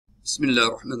Bismillah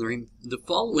ar-Rahman ar-Rahim. The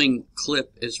following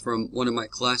clip is from one of my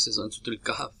classes on Surah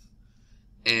Al-Kahf,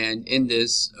 and in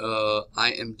this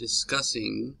I am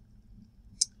discussing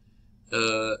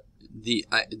the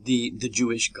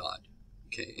Jewish God.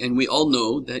 Okay, and we all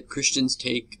know that Christians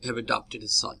have adopted a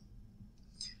son.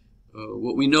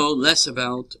 What we know less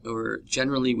about, or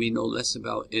generally we know less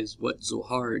about, is what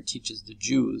Zohar teaches the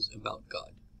Jews about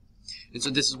God. And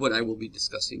so this is what I will be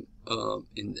discussing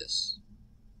in this.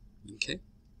 Okay.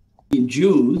 The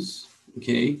Jews,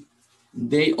 okay,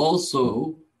 they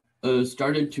also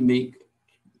started to make.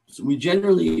 So we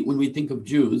generally, when we think of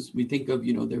Jews, we think of,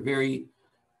 they're very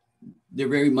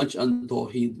much on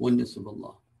Tawheed, oneness of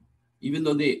Allah, even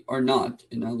though they are not,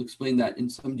 and I'll explain that in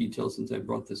some detail since I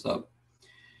brought this up.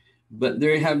 But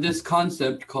they have this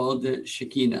concept called the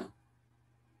Shekinah,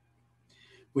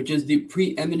 which is the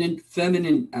preeminent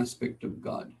feminine aspect of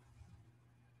God.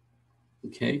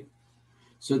 Okay,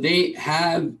 so they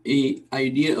have an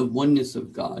idea of oneness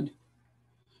of God,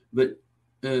 but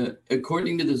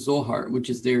according to the Zohar, which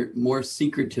is their more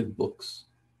secretive books,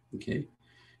 okay,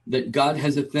 that God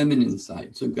has a feminine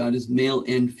side. So God is male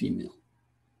and female.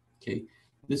 Okay,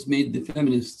 this made the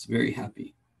feminists very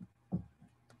happy.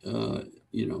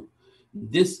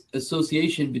 This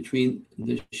association between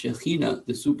the Shekinah,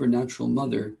 the supernatural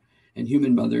mother, and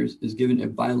human mothers is given a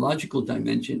biological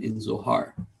dimension in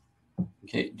Zohar.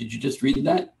 Okay, did you just read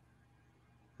that?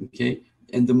 Okay,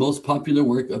 and the most popular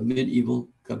work of medieval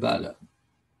Kabbalah.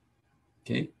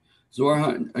 Okay,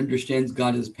 Zohar understands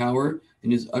God as power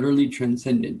and is utterly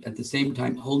transcendent, at the same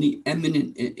time wholly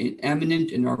eminent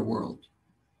in our world.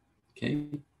 Okay,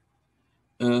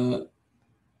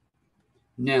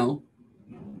 now,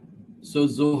 so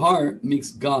Zohar makes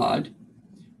God,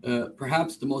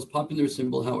 perhaps the most popular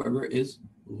symbol, however, is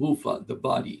Rufa, the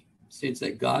body. It states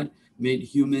that God made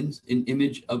humans in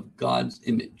image of God's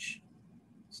image.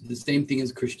 It's the same thing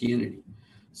as Christianity.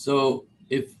 So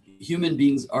if human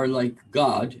beings are like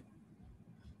God,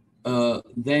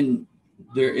 then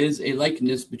there is a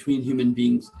likeness between human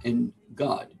beings and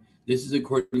God. This is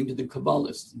according to the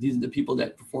Kabbalists. These are the people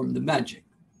that perform the magic.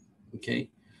 Okay,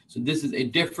 so this is a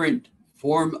different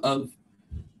form of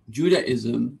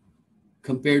Judaism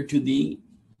compared to the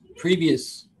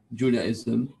previous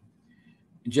Judaism,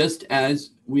 just as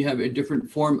we have a different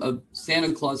form of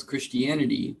Santa Claus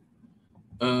Christianity,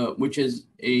 which is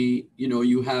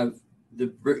you have the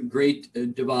great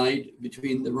divide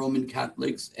between the Roman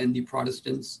Catholics and the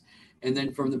Protestants. And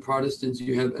then from the Protestants,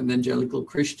 you have evangelical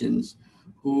Christians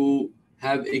who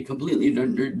have a completely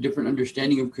different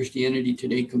understanding of Christianity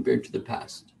today compared to the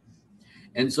past.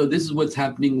 And so this is what's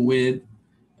happening with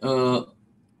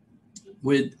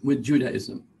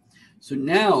Judaism. So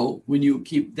now, when you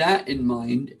keep that in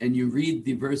mind and you read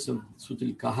the verse of Surah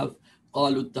Al-Kahf,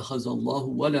 قَالُوا اتَّخَذَ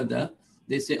اللَّهُ وَلَدًا,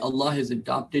 they say Allah has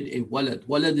adopted a walad.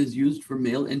 Walad is used for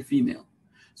male and female.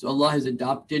 So Allah has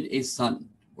adopted a son,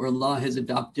 or Allah has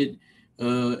adopted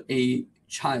a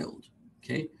child.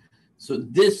 Okay, so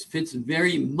this fits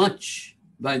very much,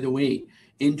 by the way,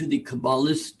 into the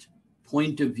Kabbalist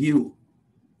point of view.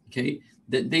 Okay,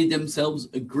 that they themselves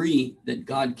agree that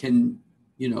God can,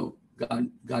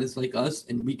 God is like us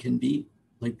and we can be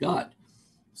like God.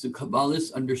 So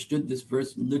Kabbalists understood this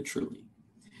verse literally.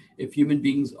 If human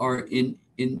beings are in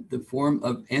the form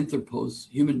of anthropos,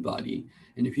 human body,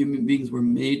 and if human beings were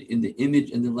made in the image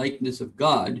and the likeness of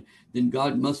God, then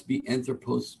God must be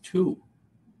anthropos too.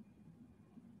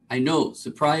 I know,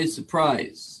 surprise,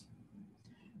 surprise.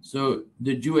 So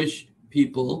the Jewish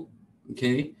people,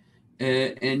 okay,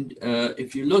 and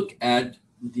if you look at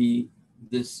the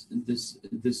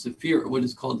sephir, what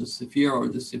is called the sephir or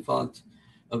the sifat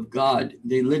of God,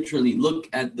 they literally look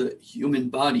at the human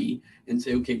body and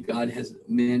say, okay,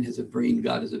 man has a brain,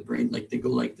 God has a brain, like they go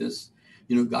like this.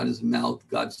 God has a mouth,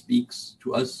 God speaks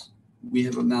to us. We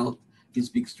have a mouth, he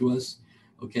speaks to us.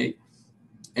 Okay.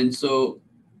 And so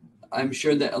I'm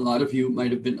sure that a lot of you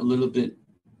might have been a little bit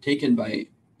taken by,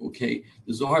 okay,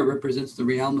 the Zohar represents the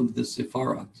realm of the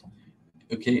Sepharat.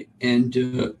 Okay, and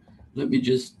let me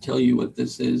just tell you what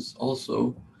this is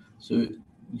also, so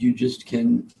you just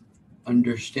can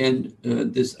understand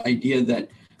this idea that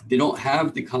they don't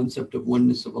have the concept of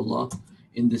oneness of Allah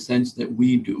in the sense that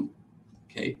we do.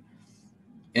 Okay,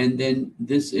 and then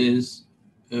this is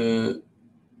the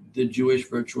Jewish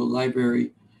Virtual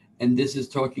Library, and this is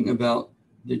talking about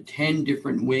the 10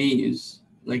 different ways,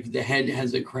 like the head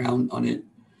has a crown on it,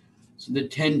 so the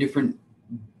 10 different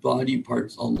body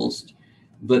parts almost,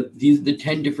 but these are the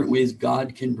 10 different ways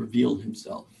God can reveal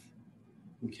himself.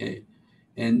 Okay,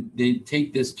 and they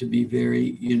take this to be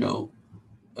very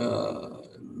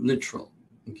literal.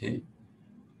 Okay,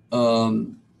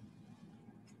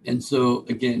 And so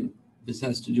again, this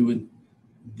has to do with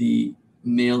the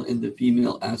male and the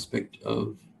female aspect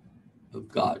of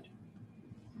God.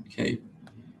 Okay.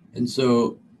 And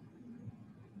so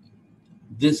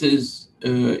this is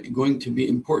going to be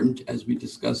important as we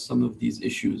discuss some of these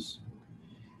issues.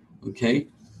 Okay.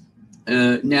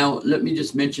 Now, let me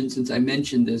just mention, since I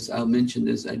mentioned this, I'll mention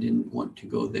this. I didn't want to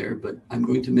go there, but I'm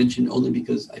going to mention only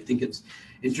because I think it's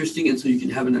interesting, and so you can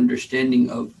have an understanding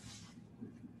of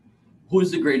who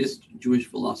is the greatest Jewish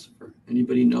philosopher.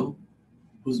 Anybody know?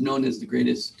 Who's known as the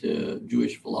greatest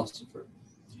Jewish philosopher?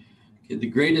 Okay, the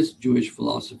greatest Jewish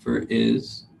philosopher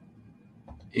is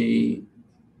a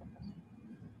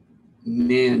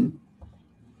man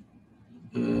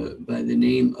by the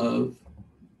name of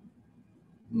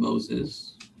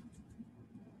Moses.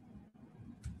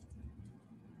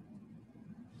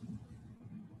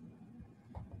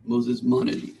 Moses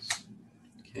Maimonides.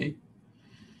 Okay.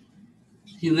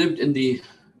 He lived in the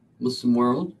Muslim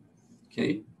world.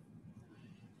 Okay.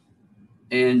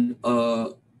 And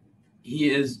he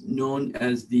is known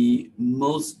as the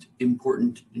most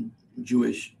important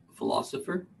Jewish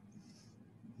philosopher.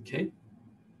 Okay.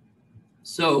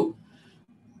 So,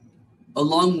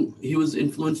 he was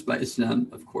influenced by Islam,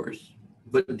 of course,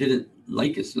 but didn't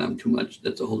like Islam too much.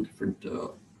 That's a whole different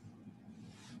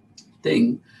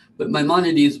thing. But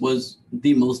Maimonides was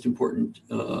the most important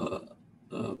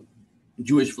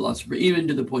Jewish philosopher, even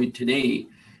to the point today,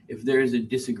 if there is a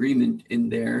disagreement in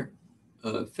their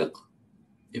fiqh,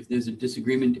 if there's a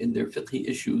disagreement in their fiqh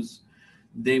issues,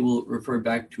 they will refer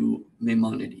back to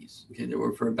Maimonides. Okay, they will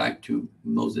refer back to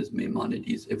Moses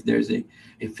Maimonides if there's a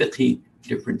fiqh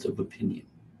difference of opinion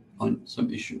on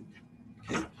some issue.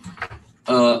 Okay.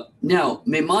 Now,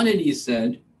 Maimonides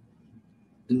said,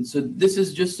 and so this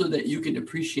is just so that you can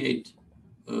appreciate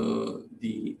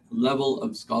the level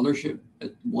of scholarship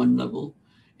at one level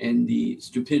and the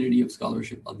stupidity of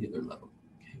scholarship on the other level.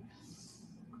 Okay.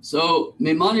 So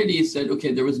Maimonides said,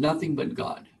 okay, there was nothing but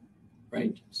God,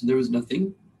 right? So there was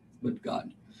nothing but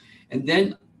God. And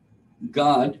then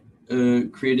God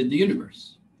created the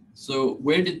universe. So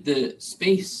where did the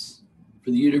space for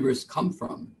the universe come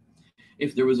from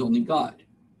if there was only God?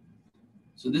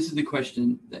 So this is the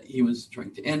question that he was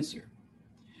trying to answer.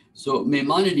 So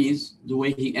Maimonides, the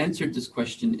way he answered this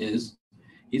question is,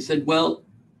 he said, well,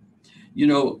 you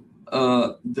know,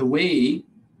 the way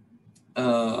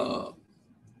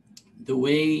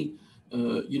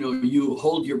you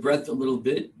hold your breath a little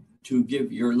bit to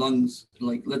give your lungs,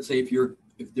 like, let's say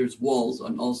if there's walls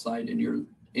on all sides and you're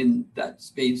in that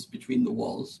space between the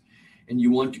walls and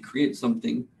you want to create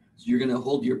something, so you're going to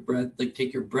hold your breath, like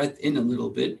take your breath in a little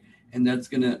bit, and that's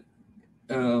going to,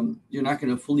 you're not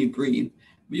going to fully breathe.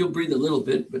 You'll breathe a little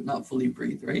bit, but not fully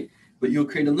breathe, right? But you'll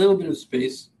create a little bit of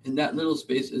space, and that little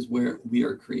space is where we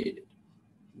are created.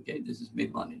 Okay, this is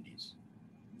Maimonides.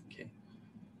 Okay.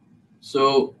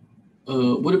 So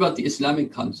what about the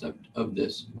Islamic concept of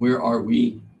this? Where are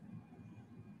we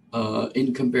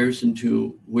in comparison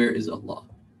to where is Allah?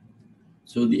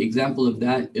 So the example of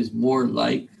that is more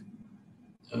like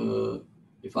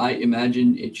if I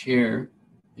imagine a chair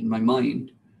in my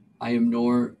mind, I am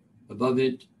nor above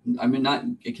it.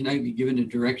 It cannot be given a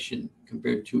direction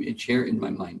compared to a chair in my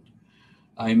mind.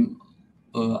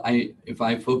 If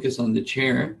I focus on the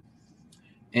chair,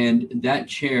 and that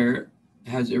chair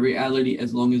has a reality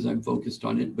as long as I'm focused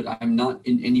on it, but I'm not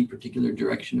in any particular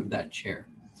direction of that chair.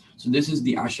 So this is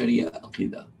the Ashariya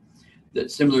Aqidah,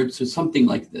 that's similar to something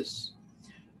like this.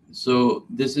 So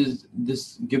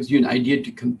this gives you an idea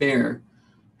to compare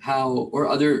how, or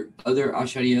other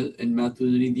Ashariya and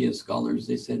Maturidiya scholars,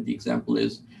 they said the example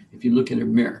is, if you look at a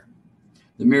mirror,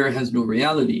 the mirror has no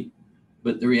reality,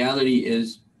 but the reality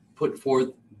is put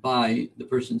forth by the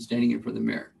person standing in front of the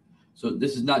mirror. So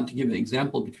this is not to give an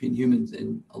example between humans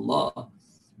and Allah,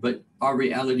 but our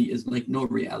reality is like no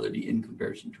reality in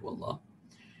comparison to Allah.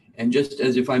 And just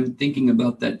as if I'm thinking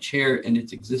about that chair and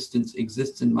its existence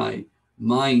exists in my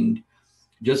mind,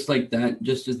 just like that,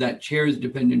 just as that chair is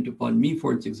dependent upon me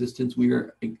for its existence, we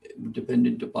are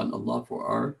dependent upon Allah for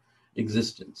our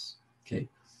existence. Okay,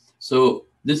 so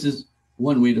this is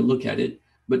one way to look at it.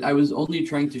 But I was only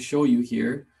trying to show you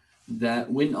here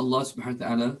that when Allah subhanahu wa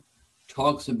ta'ala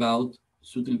talks about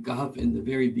Surah Al-Kahf in the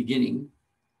very beginning,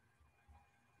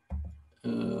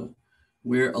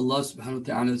 where Allah subhanahu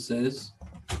wa ta'ala says,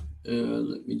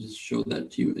 let me just show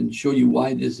that to you and show you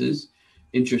why this is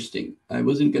interesting. I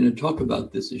wasn't going to talk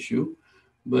about this issue,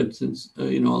 but since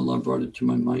Allah brought it to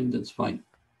my mind, that's fine.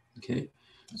 Okay,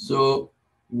 so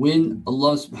when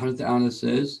Allah subhanahu wa ta'ala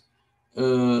says,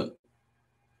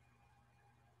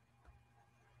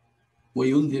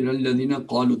 وَيُنذِرَ الَّذِينَ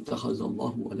قَالُوا اتَّخَذَ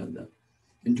اللَّهُ وَلَدًا,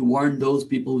 and to warn those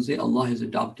people who say Allah has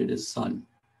adopted a son.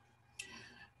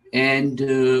 And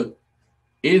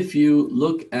if you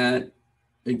look at,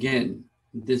 again,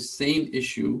 this same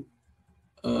issue,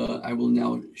 I will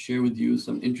now share with you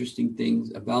some interesting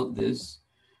things about this.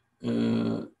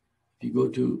 If you go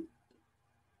to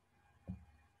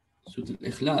Surah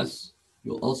Al-Ikhlas,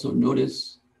 you'll also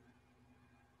notice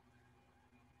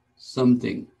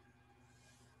something.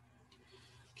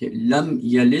 Okay, Lam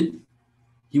Yalid,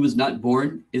 he was not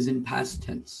born, is in past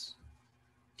tense.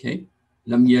 Okay,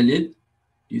 Lam Yalid,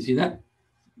 do you see that?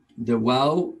 The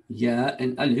waw, ya,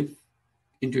 and alif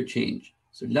interchange.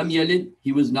 So Lam Yalid,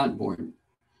 he was not born.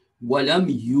 Walam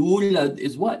Yulad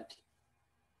is what?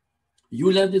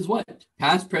 Yulad is what?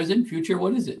 Past, present, future,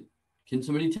 what is it? Can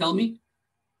somebody tell me?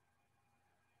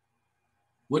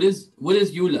 What is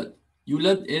Yulad?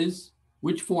 Yulad is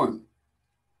which form?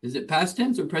 Is it past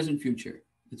tense or present future?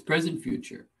 It's present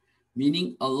future.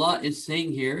 Meaning Allah is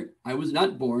saying here, I was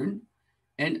not born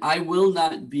and I will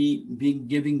not be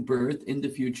giving birth in the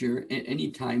future at any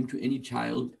time to any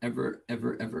child ever,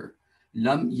 ever, ever.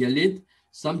 Lam Yalid.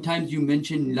 Sometimes you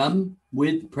mention lam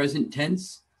with present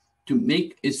tense to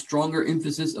make a stronger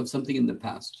emphasis of something in the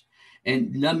past.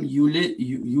 And lam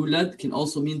yulad can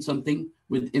also mean something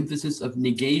with emphasis of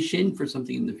negation for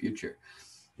something in the future.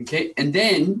 Okay, and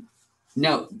then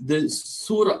now the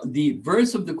surah, the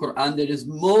verse of the Quran that is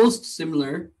most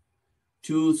similar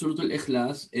to Surah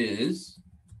Al-Ikhlas is,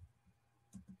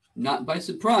 not by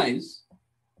surprise,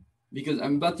 because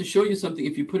I'm about to show you something.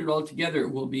 If you put it all together,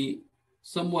 it will be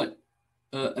somewhat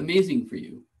amazing for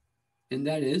you. And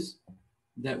that is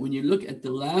that when you look at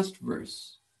the last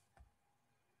verse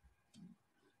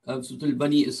of Surah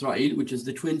Al-Bani Israel, which is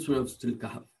the twin surah of Surah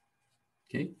Al-Kahf.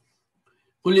 Okay.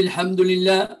 Qul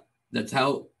alhamdulillah. That's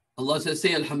how Allah says,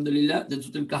 say alhamdulillah. Then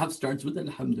Surah Al-Kahf starts with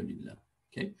alhamdulillah.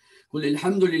 Okay. Qul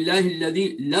alhamdulillahi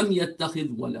alladhi lam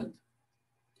yattakhidh walad.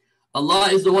 Allah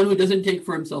is the one who doesn't take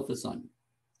for himself a son.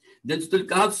 Then Surah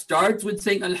Al-Kahf starts with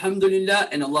saying alhamdulillah,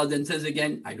 and Allah then says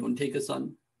again, I don't take a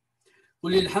son.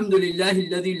 قُلِ الْحَمْدُ لِلَّهِ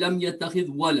الَّذِي لَمْ يَتَّخِذْ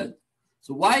وَلَدٍ.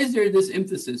 So why is there this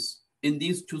emphasis in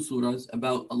these two surahs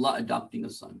about Allah adopting a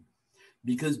son?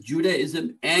 Because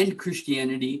Judaism and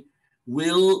Christianity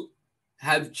will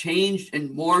have changed and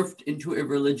morphed into a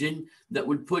religion that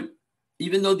would put,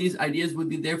 even though these ideas would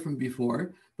be there from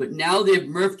before, but now they've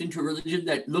morphed into a religion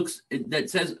that looks,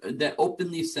 that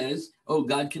openly says, oh,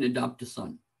 God can adopt a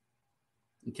son.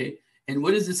 Okay, and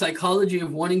what is the psychology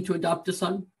of wanting to adopt a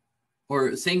son,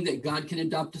 or saying that God can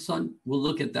adopt a son? We'll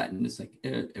look at that in a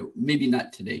second. Maybe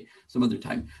not today, some other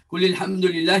time. قُلِ الْحَمْدُ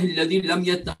لِلَّهِ الَّذِي لَمْ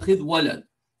يَتَّخِذْ وَلَدٍ.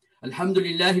 الْحَمْدُ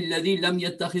لِلَّهِ الَّذِي لَمْ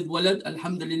يَتَّخِذْ وَلَدٍ.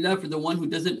 Alhamdulillah for the one who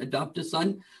doesn't adopt a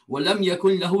son. وَلَمْ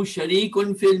يَكُنْ لَهُ شَرِيكٌ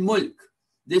فِي الْمُلْكِ.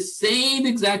 This same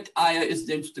exact ayah is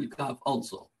in Surah Al-Kahf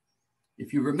also.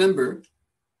 If you remember,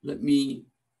 let me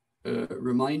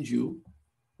remind you